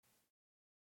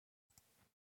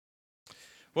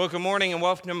Well, good morning and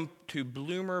welcome to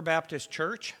Bloomer Baptist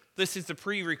Church. This is the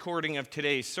pre-recording of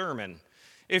today's sermon.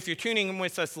 If you're tuning in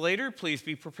with us later, please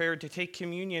be prepared to take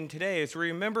communion today as we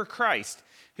remember Christ,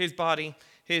 his body,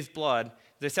 his blood,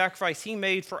 the sacrifice he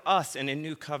made for us in a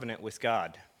new covenant with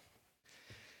God.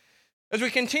 As we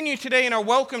continue today in our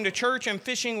Welcome to Church and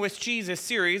Fishing with Jesus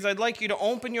series, I'd like you to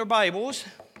open your Bibles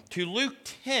to Luke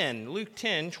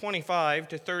 10, 25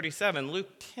 to 37, Luke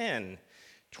 10,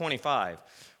 25.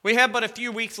 We have but a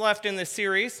few weeks left in this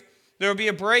series. There will be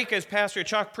a break as Pastor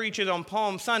Chuck preaches on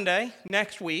Palm Sunday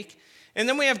next week. And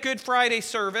then we have Good Friday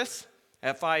service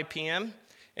at 5 p.m.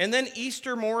 And then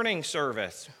Easter morning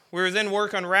service. We'll then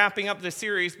work on wrapping up the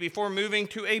series before moving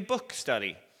to a book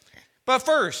study. But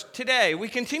first, today, we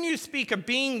continue to speak of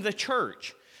being the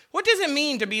church. What does it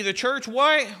mean to be the church?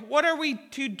 What are we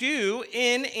to do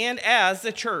in and as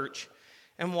the church?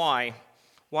 And why?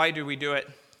 Why do we do it?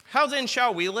 How then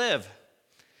shall we live?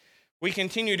 We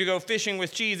continue to go fishing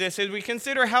with Jesus as we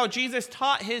consider how Jesus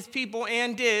taught his people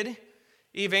and did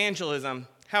evangelism,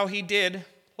 how he did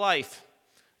life,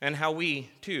 and how we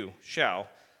too shall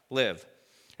live.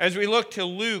 As we look to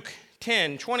Luke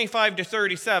 10, 25 to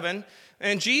 37,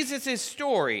 and Jesus'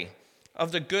 story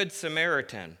of the Good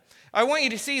Samaritan, I want you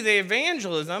to see that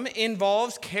evangelism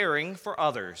involves caring for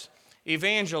others.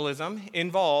 Evangelism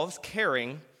involves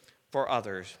caring for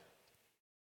others.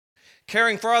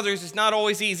 Caring for others is not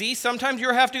always easy. Sometimes you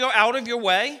have to go out of your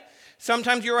way.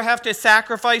 Sometimes you have to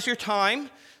sacrifice your time.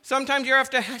 Sometimes you have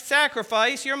to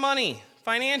sacrifice your money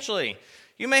financially.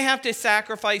 You may have to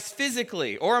sacrifice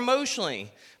physically or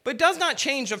emotionally. But it does not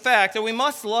change the fact that we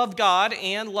must love God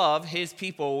and love his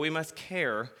people. We must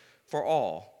care for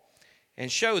all and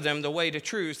show them the way to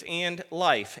truth and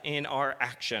life in our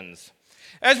actions.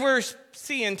 As we're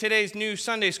seeing today's new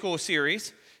Sunday school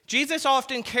series, Jesus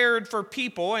often cared for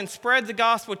people and spread the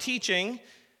gospel teaching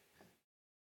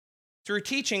through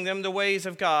teaching them the ways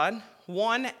of God,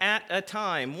 one at a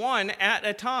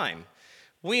time.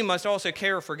 We must also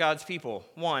care for God's people,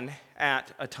 one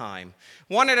at a time.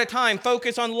 One at a time,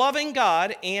 focus on loving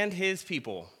God and his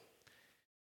people.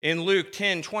 In Luke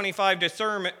 10, 25 to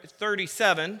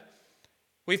 37,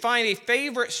 we find a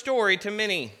favorite story to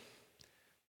many.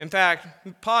 In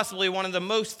fact, possibly one of the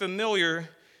most familiar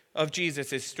of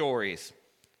Jesus' stories.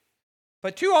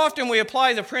 But too often we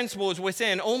apply the principles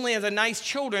within only as a nice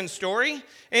children's story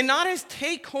and not as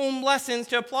take-home lessons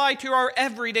to apply to our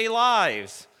everyday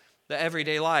lives, the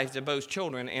everyday lives of both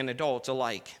children and adults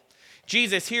alike.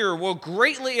 Jesus here will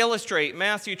greatly illustrate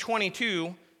Matthew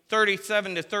 22,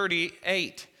 37 to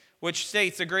 38, which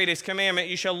states the greatest commandment,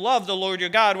 you shall love the Lord your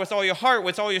God with all your heart,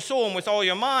 with all your soul, and with all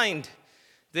your mind.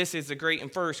 This is the great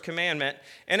and first commandment.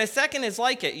 And a second is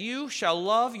like it. You shall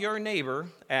love your neighbor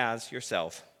as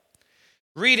yourself.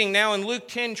 Reading now in Luke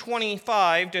 10,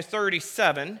 25 to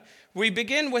 37, we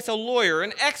begin with a lawyer,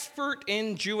 an expert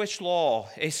in Jewish law,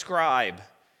 a scribe.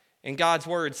 And God's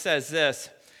word says this,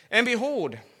 and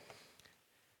behold,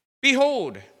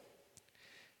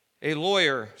 a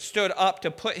lawyer stood up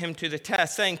to put him to the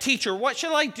test, saying, Teacher, what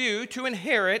shall I do to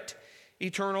inherit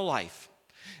eternal life?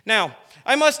 Now,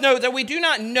 I must note that we do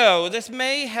not know. This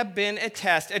may have been a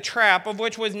test, a trap, of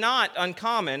which was not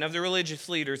uncommon of the religious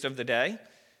leaders of the day.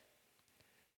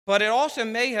 But it also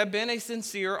may have been a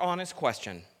sincere, honest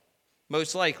question.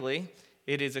 Most likely,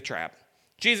 it is a trap.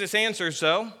 Jesus answers,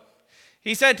 though.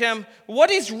 He said to him,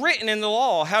 What is written in the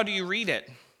law? How do you read it?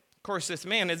 Of course, this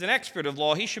man is an expert of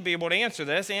law. He should be able to answer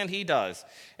this, and he does.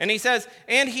 And he says,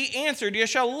 And he answered, You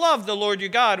shall love the Lord your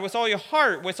God with all your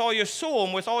heart, with all your soul,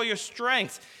 and with all your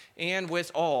strength, and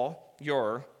with all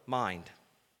your mind.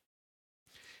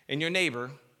 And your neighbor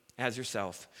as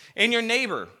yourself. And your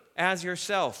neighbor as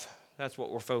yourself. That's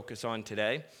what we're focused on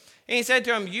today. And he said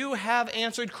to him, You have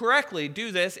answered correctly.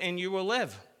 Do this, and you will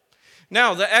live.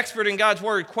 Now, the expert in God's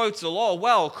word quotes the law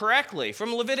well, correctly,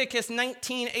 from Leviticus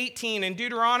 19:18 and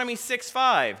Deuteronomy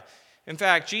 6:5. In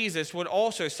fact, Jesus would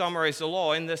also summarize the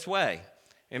law in this way,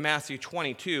 in Matthew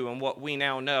 22, and what we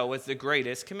now know as the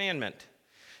greatest commandment.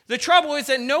 The trouble is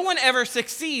that no one ever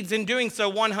succeeds in doing so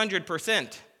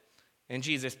 100%. And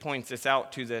Jesus points this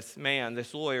out to this man,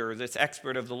 this lawyer, this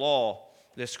expert of the law,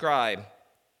 this scribe.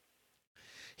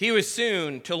 He was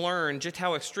soon to learn just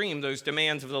how extreme those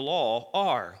demands of the law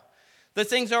are. That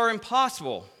things are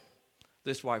impossible.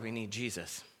 This is why we need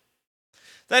Jesus.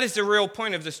 That is the real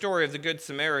point of the story of the Good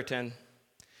Samaritan.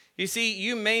 You see,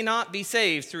 you may not be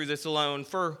saved through this alone,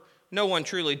 for no one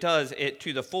truly does it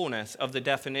to the fullness of the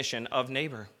definition of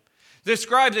neighbor. This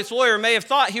scribe, this lawyer, may have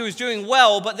thought he was doing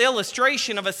well, but the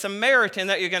illustration of a Samaritan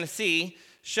that you're going to see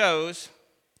shows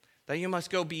that you must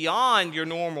go beyond your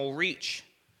normal reach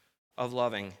of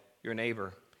loving your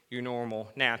neighbor. your normal,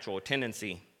 natural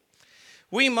tendency.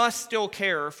 We must still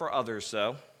care for others,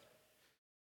 though.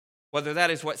 Whether that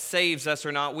is what saves us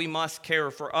or not, we must care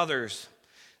for others.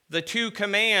 The two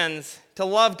commands to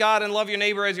love God and love your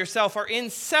neighbor as yourself are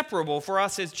inseparable for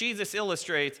us, as Jesus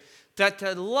illustrates that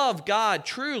to love God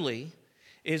truly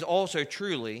is also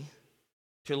truly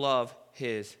to love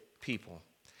his people.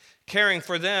 Caring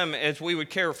for them as we would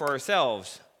care for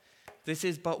ourselves. This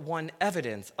is but one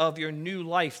evidence of your new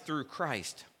life through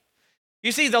Christ.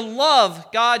 You see, the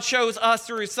love God shows us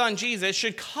through his son Jesus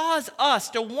should cause us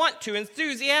to want to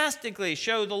enthusiastically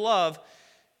show the love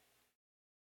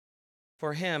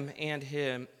for him and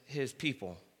his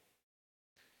people.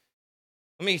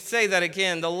 Let me say that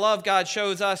again. The love God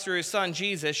shows us through his son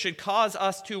Jesus should cause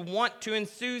us to want to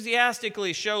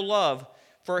enthusiastically show love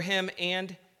for him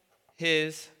and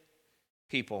his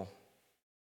people.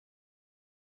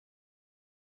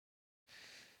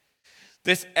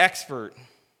 This expert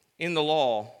in the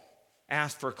law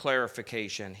asked for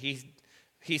clarification.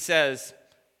 He says,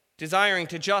 desiring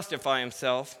to justify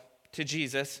himself to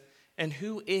Jesus, and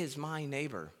who is my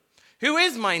neighbor? Who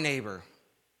is my neighbor?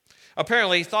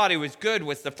 Apparently, he thought he was good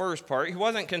with the first part. He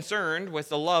wasn't concerned with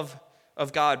the love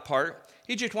of God part.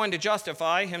 He just wanted to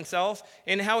justify himself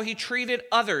in how he treated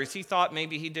others. He thought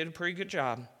maybe he did a pretty good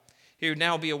job. He would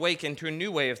now be awakened to a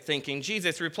new way of thinking.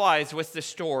 Jesus replies with the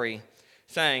story,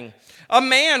 saying, a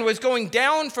man was going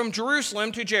down from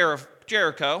Jerusalem to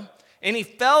Jericho, and he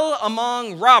fell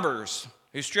among robbers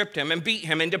who stripped him and beat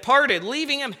him and departed,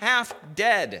 leaving him half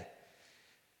dead.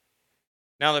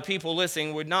 Now the people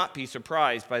listening would not be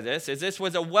surprised by this, as this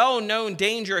was a well-known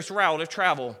dangerous route of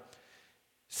travel,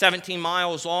 17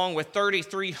 miles long with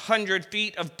 3,300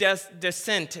 feet of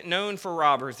descent, known for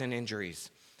robbers and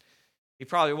injuries. He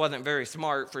probably wasn't very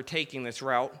smart for taking this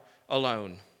route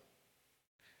alone.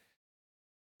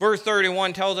 Verse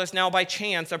 31 tells us, now by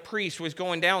chance a priest was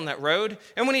going down that road,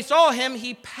 and when he saw him,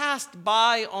 he passed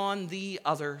by on the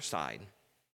other side.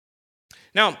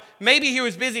 Now, maybe he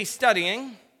was busy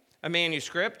studying a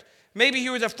manuscript. Maybe he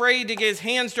was afraid to get his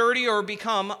hands dirty or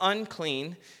become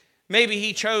unclean. Maybe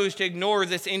he chose to ignore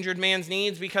this injured man's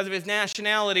needs because of his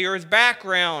nationality or his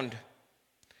background.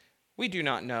 We do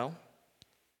not know,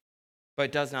 but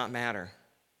it does not matter.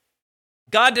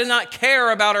 God does not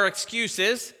care about our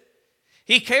excuses.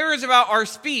 He cares about our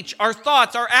speech, our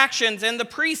thoughts, our actions, and the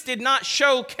priest did not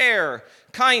show care,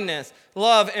 kindness,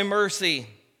 love, and mercy.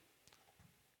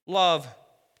 Love.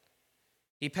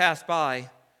 He passed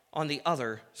by on the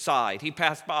other side. He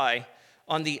passed by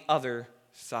on the other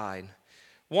side.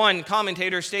 One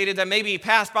commentator stated that maybe he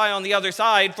passed by on the other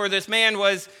side, for this man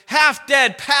was half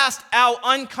dead, passed out,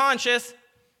 unconscious,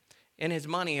 and his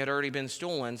money had already been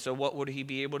stolen, so what would he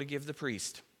be able to give the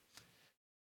priest?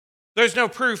 There's no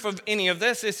proof of any of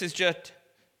this. This is just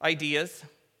ideas.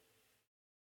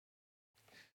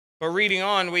 But reading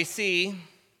on, we see,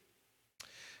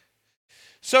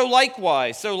 so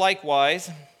likewise,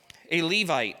 a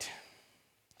Levite,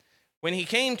 when he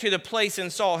came to the place and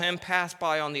saw him, passed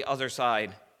by on the other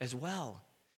side as well.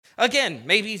 Again,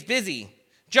 maybe he's busy,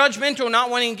 judgmental, not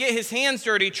wanting to get his hands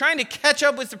dirty, trying to catch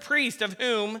up with the priest of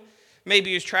whom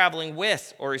maybe he was traveling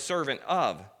with or a servant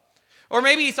of. Or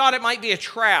maybe he thought it might be a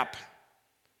trap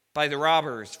by the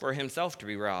robbers for himself to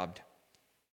be robbed.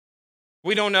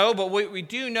 We don't know, but what we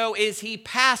do know is he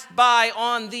passed by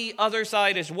on the other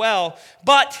side as well.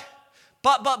 But,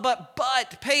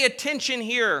 pay attention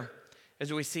here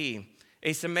as we see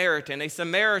a Samaritan,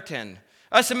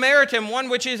 one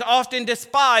which is often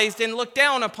despised and looked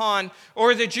down upon,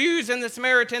 or the Jews and the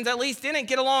Samaritans at least didn't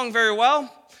get along very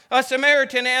well. A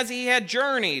Samaritan, as he had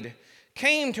journeyed,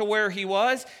 came to where he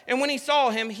was, and when he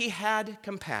saw him, he had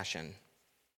compassion.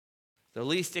 The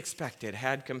least expected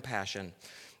had compassion.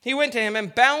 He went to him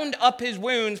and bound up his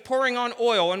wounds, pouring on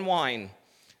oil and wine.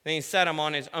 Then he set him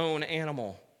on his own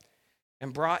animal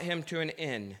and brought him to an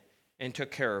inn and took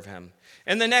care of him.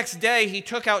 And the next day he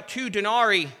took out 2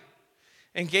 denarii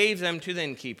and gave them to the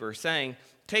innkeeper, saying,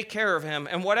 take care of him,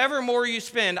 and whatever more you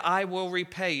spend, I will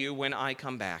repay you when I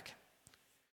come back.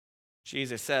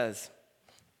 Jesus says,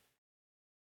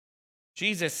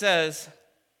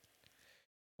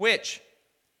 which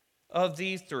of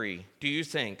these 3 do you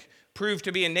think proved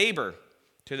to be a neighbor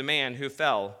to the man who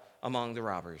fell among the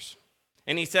robbers?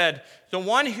 And he said, the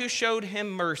one who showed him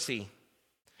mercy.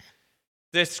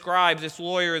 This scribe, this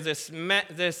lawyer, this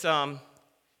one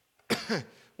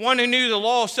who knew the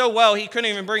law so well he couldn't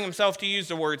even bring himself to use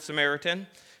the word Samaritan.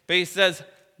 But he says,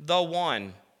 the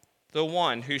one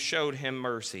who showed him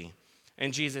mercy.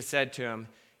 And Jesus said to him,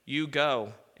 you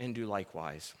go and do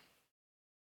likewise.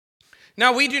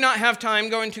 Now, we do not have time to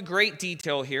go into great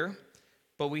detail here,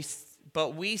 but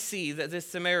but we see that this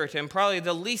Samaritan, probably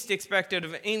the least expected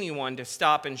of anyone to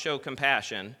stop and show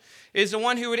compassion, is the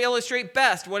one who would illustrate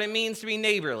best what it means to be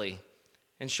neighborly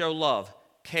and show love,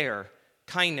 care,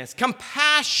 kindness,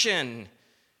 compassion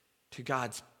to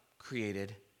God's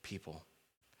created people.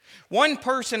 One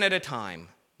person at a time.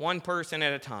 One person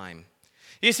at a time.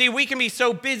 You see, we can be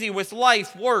so busy with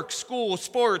life, work, school,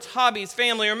 sports, hobbies,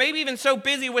 family, or maybe even so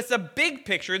busy with the big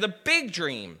picture, the big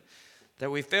dream,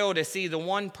 that we fail to see the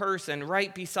one person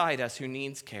right beside us who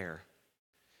needs care.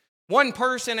 One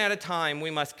person at a time,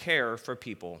 we must care for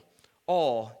people,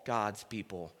 all God's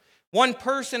people. One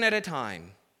person at a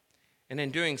time, and in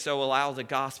doing so, allow the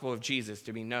gospel of Jesus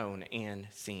to be known and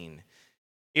seen.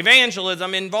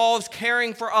 Evangelism involves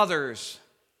caring for others,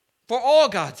 for all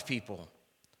God's people.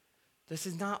 This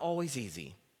is not always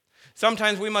easy.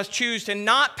 Sometimes we must choose to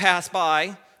not pass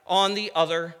by on the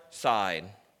other side,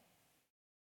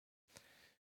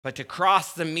 but to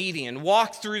cross the median,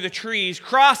 walk through the trees,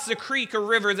 cross the creek or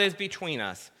river that is between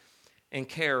us, and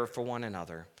care for one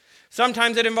another.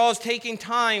 Sometimes it involves taking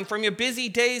time from your busy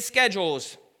day's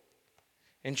schedules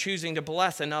and choosing to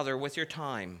bless another with your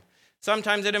time.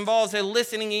 Sometimes it involves a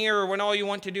listening ear when all you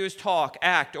want to do is talk,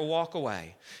 act, or walk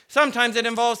away. Sometimes it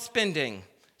involves spending.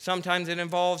 Sometimes it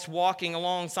involves walking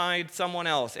alongside someone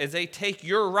else as they take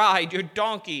your ride, your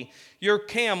donkey, your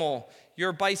camel,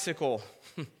 your bicycle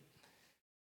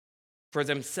for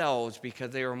themselves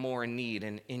because they are more in need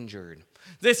and injured.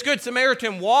 This Good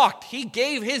Samaritan walked. He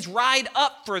gave his ride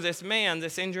up for this man,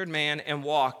 this injured man, and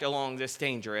walked along this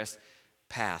dangerous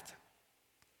path.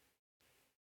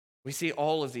 We see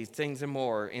all of these things and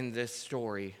more in this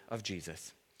story of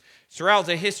Jesus. Throughout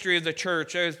the history of the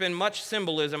church, there has been much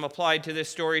symbolism applied to this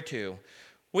story too.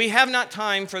 We have not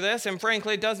time for this, and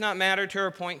frankly, it does not matter to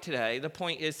our point today. The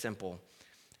point is simple.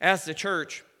 As the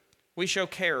church, we show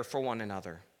care for one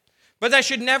another. But that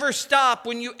should never stop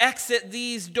when you exit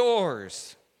these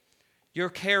doors. Your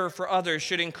care for others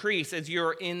should increase as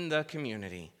you're in the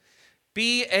community.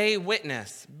 Be a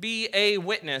witness. Be a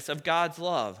witness of God's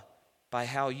love by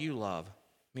how you love.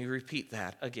 Let me repeat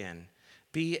that again.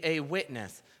 Be a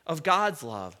witness of God's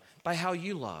love by how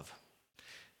you love.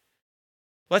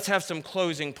 Let's have some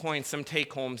closing points, some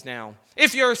take-homes now.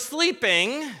 If you're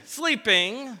sleeping,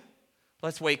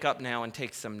 let's wake up now and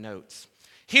take some notes.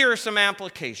 Here are some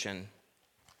application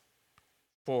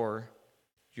for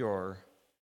your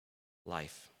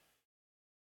life.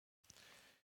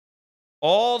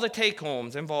 All the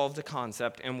take-homes involve the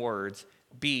concept and words,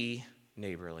 be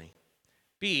neighborly.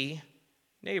 Be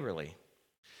neighborly.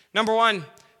 Number one,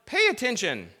 pay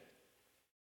attention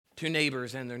to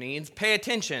neighbors and their needs. Pay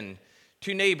attention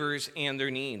to neighbors and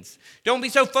their needs. Don't be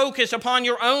so focused upon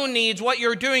your own needs, what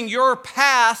you're doing, your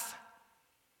path,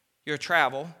 your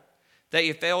travel, that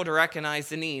you fail to recognize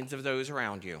the needs of those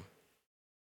around you.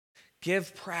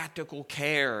 Give practical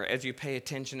care as you pay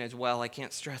attention as well. I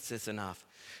can't stress this enough.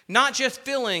 Not just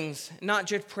feelings, not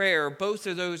just prayer. Both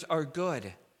of those are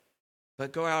good.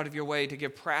 But go out of your way to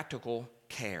give practical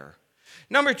care.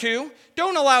 Number two,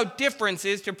 don't allow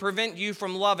differences to prevent you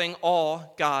from loving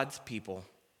all God's people.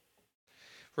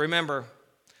 Remember,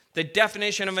 the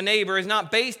definition of a neighbor is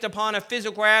not based upon a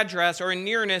physical address or a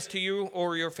nearness to you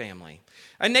or your family.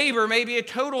 A neighbor may be a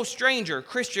total stranger,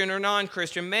 Christian or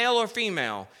non-Christian, male or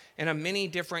female, and of many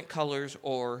different colors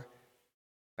or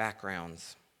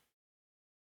backgrounds.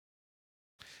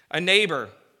 A neighbor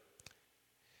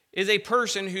is a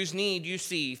person whose need you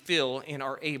see, feel, and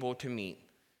are able to meet.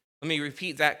 Let me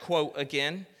repeat that quote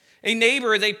again. A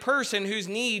neighbor is a person whose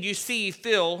need you see,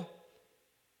 feel,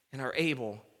 and are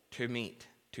able to meet,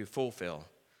 to fulfill.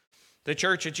 The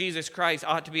Church of Jesus Christ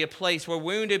ought to be a place where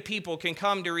wounded people can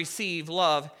come to receive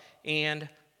love and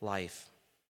life.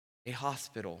 A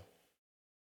hospital.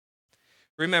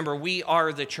 Remember, we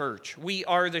are the church. We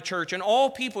are the church, and all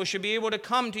people should be able to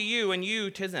come to you and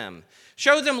you to them.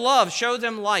 Show them love, show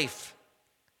them life.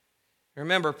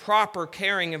 Remember, proper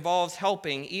caring involves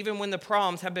helping even when the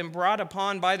problems have been brought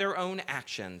upon by their own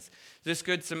actions. This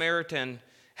Good Samaritan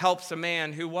helps a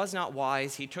man who was not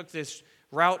wise. He took this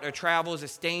route of travel,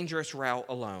 this dangerous route,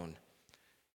 alone.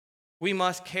 We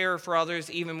must care for others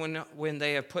even when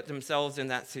they have put themselves in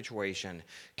that situation.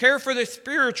 Care for their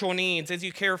spiritual needs as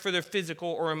you care for their physical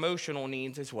or emotional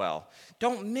needs as well.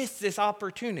 Don't miss this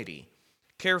opportunity.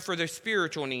 Care for their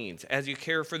spiritual needs as you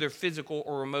care for their physical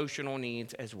or emotional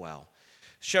needs as well.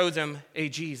 Show them a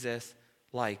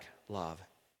Jesus-like love.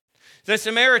 The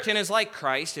Samaritan is like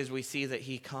Christ as we see that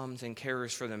he comes and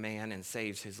cares for the man and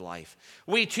saves his life.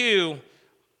 We too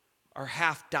are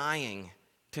half dying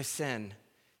to sin.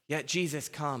 Yet Jesus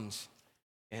comes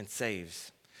and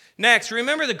saves. Next,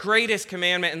 remember the greatest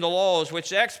commandment in the laws, which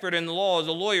the expert in the law is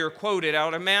a lawyer quoted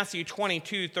out of Matthew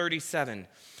 22:37.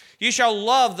 You shall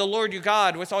love the Lord your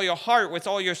God with all your heart, with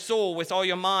all your soul, with all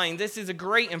your mind. This is a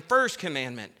great and first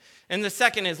commandment. And the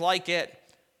second is like it.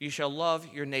 You shall love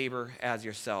your neighbor as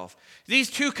yourself.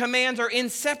 These two commands are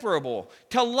inseparable.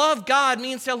 To love God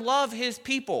means to love his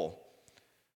people.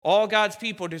 All God's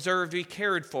people deserve to be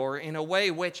cared for in a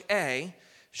way which, A,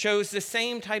 shows the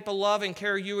same type of love and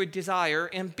care you would desire,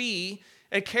 and B,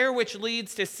 a care which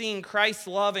leads to seeing Christ's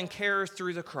love and care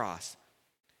through the cross,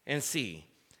 and C,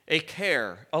 a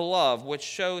care, a love which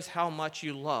shows how much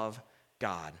you love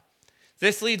God.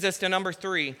 This leads us to number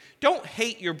 3. Don't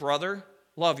hate your brother,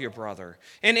 love your brother.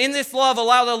 And in this love,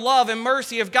 allow the love and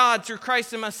mercy of God through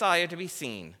Christ the Messiah to be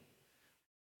seen.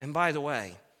 And by the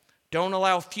way, don't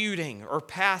allow feuding or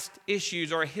past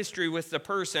issues or a history with the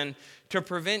person to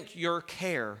prevent your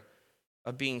care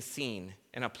of being seen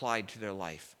and applied to their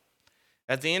life.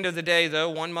 At the end of the day, though,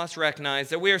 one must recognize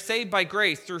that we are saved by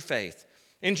grace through faith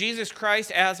in Jesus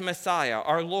Christ as Messiah,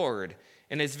 our Lord,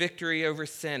 and his victory over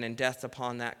sin and death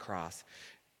upon that cross.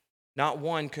 Not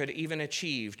one could even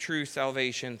achieve true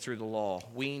salvation through the law.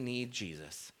 We need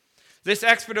Jesus. This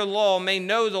expert of the law may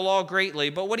know the law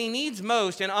greatly, but what he needs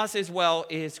most, and us as well,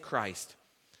 is Christ.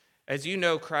 As you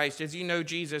know Christ, as you know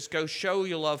Jesus, go show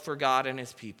your love for God and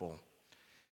his people.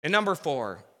 And number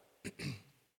 4,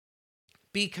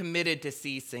 be committed to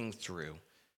see things through.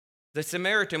 The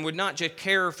Samaritan would not just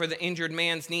care for the injured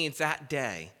man's needs that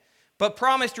day, but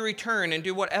promised to return and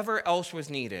do whatever else was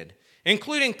needed,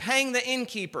 including paying the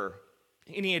innkeeper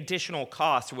any additional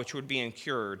costs which would be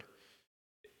incurred.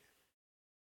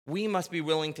 We must be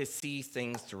willing to see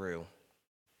things through.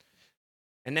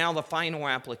 And now the final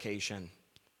application.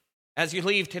 As you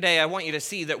leave today, I want you to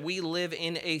see that we live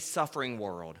in a suffering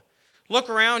world. Look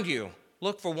around you.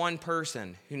 Look for one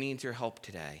person who needs your help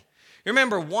today.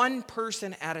 Remember, one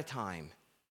person at a time.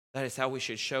 That is how we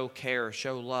should show care,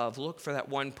 show love. Look for that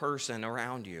one person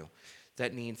around you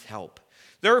that needs help.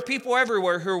 There are people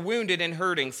everywhere who are wounded and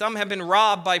hurting. Some have been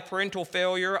robbed by parental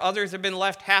failure. Others have been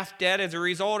left half dead as a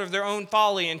result of their own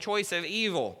folly and choice of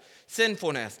evil,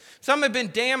 sinfulness. Some have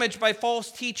been damaged by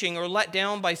false teaching or let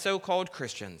down by so-called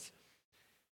Christians.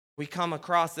 We come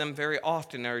across them very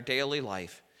often in our daily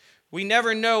life. We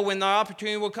never know when the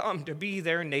opportunity will come to be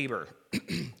their neighbor.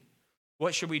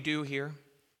 What should we do here?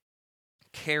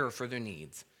 Care for their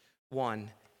needs,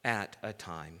 one at a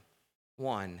time.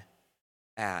 One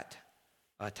at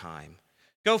a time.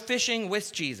 Go fishing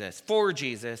with Jesus, for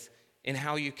Jesus, in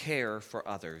how you care for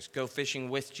others. Go fishing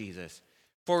with Jesus,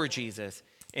 for Jesus,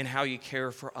 in how you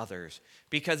care for others.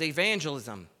 Because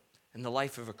evangelism in the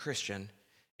life of a Christian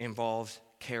involves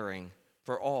caring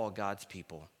for all God's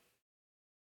people.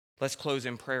 Let's close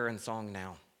in prayer and song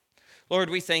now. Lord,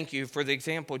 we thank you for the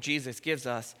example Jesus gives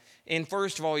us in,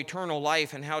 first of all, eternal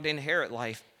life and how to inherit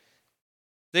life.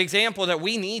 The example that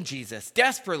we need Jesus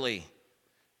desperately,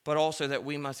 but also that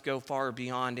we must go far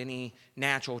beyond any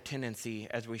natural tendency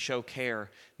as we show care,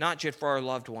 not just for our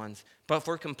loved ones, but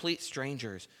for complete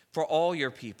strangers, for all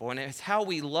your people. And it's how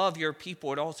we love your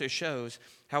people, it also shows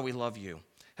how we love you.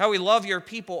 How we love your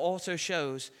people also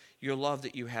shows your love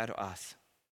that you had to us.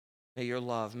 May your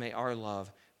love, may our love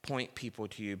point people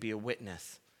to you, be a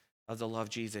witness of the love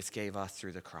Jesus gave us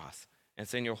through the cross. And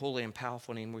it's in your holy and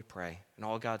powerful name we pray. And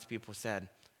all God's people said,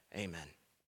 amen.